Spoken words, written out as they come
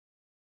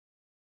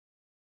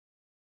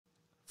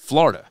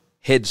Florida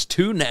heads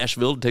to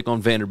Nashville to take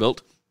on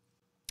Vanderbilt.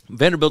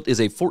 Vanderbilt is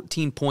a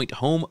 14-point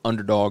home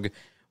underdog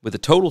with a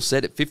total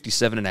set at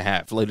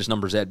 57.5. The latest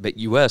numbers at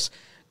BetUS.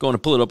 Going to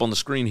pull it up on the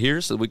screen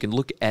here so that we can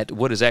look at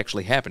what is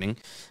actually happening.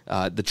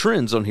 The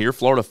trends on here: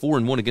 Florida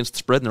 4-1 against the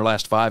spread in their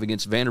last 5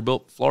 against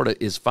Vanderbilt.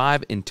 Florida is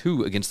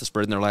 5-2 against the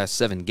spread in their last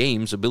 7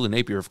 games. So Billy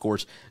Napier, of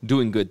course,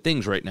 doing good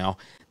things right now.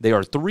 They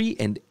are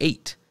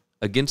 3-8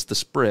 against the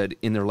spread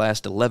in their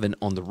last 11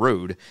 on the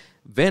road.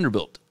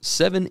 Vanderbilt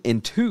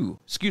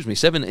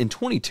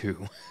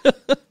 7-22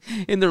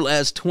 in their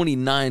last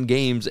 29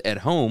 games at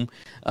home.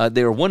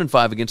 They are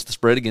 1-5 against the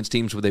spread against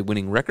teams with a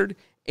winning record,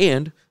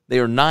 and they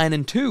are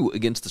 9-2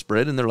 against the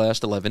spread in their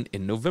last 11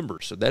 in November.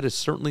 So that is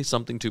certainly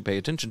something to pay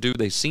attention to.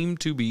 They seem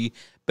to be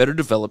better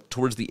developed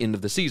towards the end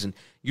of the season.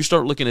 You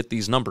start looking at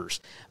these numbers.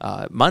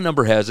 My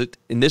number has it,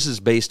 and this is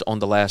based on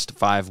the last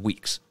 5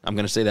 weeks. I'm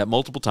going to say that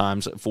multiple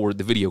times for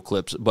the video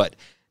clips, but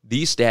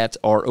these stats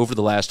are over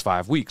the last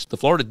 5 weeks. The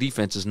Florida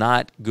defense is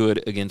not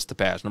good against the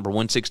pass. Number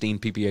 116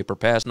 PPA per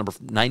pass, number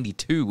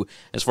 92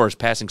 as far as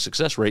passing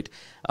success rate.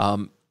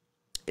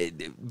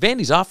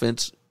 Vandy's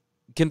offense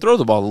can throw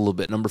the ball a little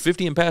bit. Number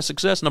 50 in pass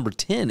success, number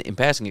 10 in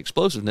passing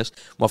explosiveness,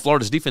 while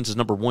Florida's defense is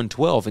number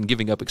 112 in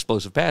giving up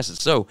explosive passes.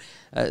 So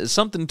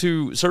something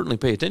to certainly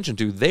pay attention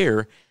to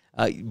there.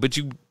 But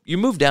you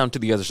move down to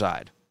the other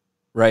side,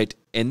 right?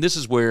 And this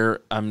is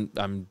where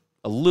I'm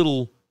a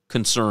little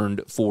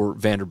concerned for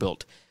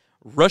Vanderbilt.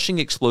 Rushing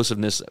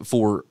explosiveness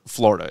for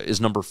Florida is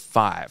number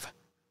 5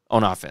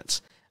 on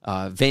offense.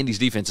 Vandy's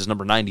defense is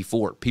number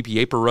 94.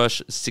 PPA per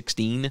rush,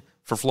 16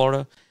 for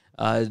Florida.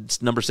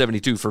 It's number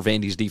 72 for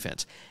Vandy's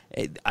defense.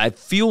 I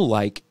feel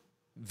like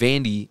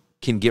Vandy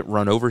can get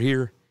run over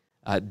here.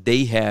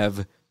 They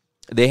had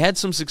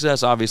some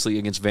success, obviously,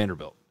 against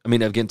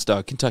against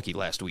Kentucky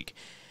last week.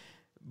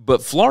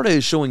 But Florida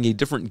is showing a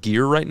different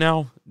gear right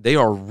now. They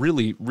are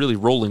really, really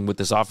rolling with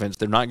this offense.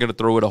 They're not going to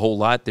throw it a whole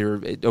lot.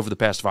 Over the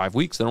past 5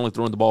 weeks, they're only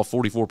throwing the ball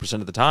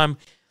 44% of the time.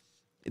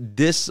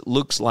 This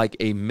looks like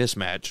a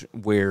mismatch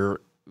where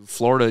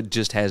Florida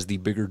just has the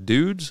bigger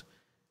dudes.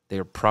 They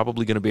are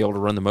probably going to be able to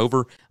run them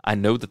over. I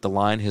know that the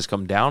line has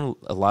come down.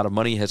 A lot of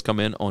money has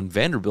come in on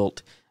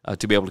Vanderbilt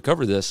to be able to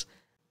cover this.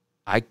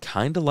 I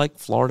kind of like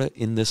Florida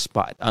in this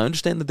spot. I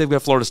understand that they've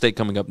got Florida State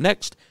coming up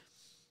next,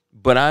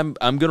 but I'm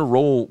going to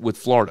roll with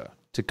Florida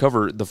to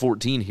cover the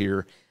 14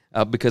 here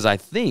because I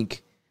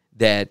think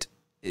that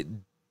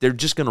they're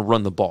just going to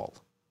run the ball.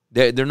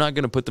 They're not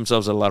going to put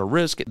themselves at a lot of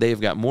risk. They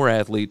have got more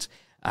athletes.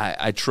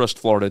 I trust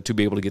Florida to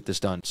be able to get this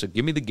done. So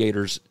give me the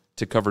Gators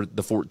to cover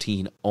the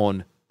 14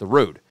 on the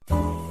road.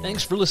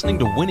 Thanks for listening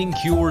to Winning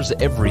Cures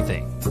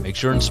Everything. Make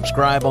sure and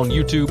subscribe on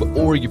YouTube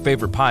or your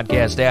favorite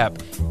podcast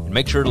app, and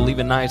make sure to leave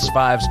a nice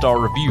 5-star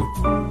review.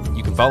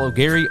 You can follow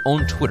Gary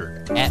on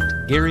Twitter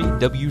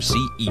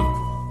 @GaryWCE,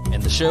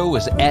 and the show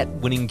is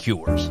 @Winning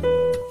Cures.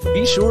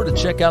 Be sure to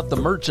check out the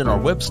merch in our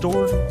web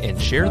store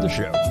and share the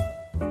show.